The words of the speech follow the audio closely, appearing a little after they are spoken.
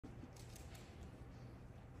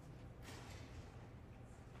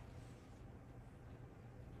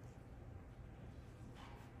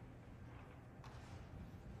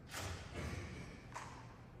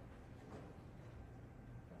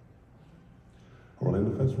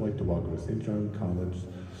OrlandoFest, would like to welcome St. John College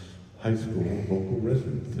High School vocal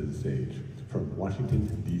residents to the stage from Washington,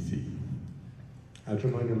 D.C. As a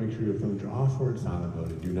reminder, make sure your phones are off or in silent mode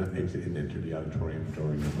and do not exit and enter the auditorium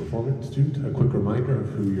during the performance. Students, a quick reminder of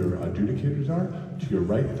who your adjudicators are. To your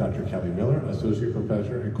right, Dr. Kelly Miller, Associate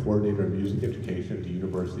Professor and Coordinator of Music Education at the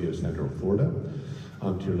University of Central Florida.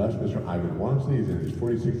 To your left, Mr. Ivan Wansley is in his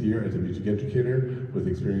 46th year as a music educator with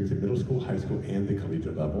experience in middle school, high school, and the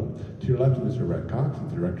collegiate level. To your left, Mr. Rhett Cox is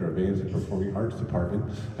the Director of Dance and Performing Arts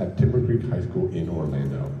Department at Timber Creek High School in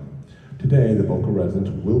Orlando. Today, the vocal residents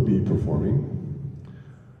will be performing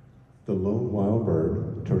The Lone Wild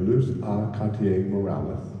Bird, Toulouse à Cartier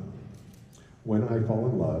Morales, When I Fall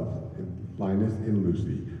in Love, and Linus and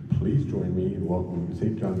Lucy. Please join me in welcoming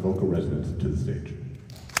St. John vocal residents to the stage.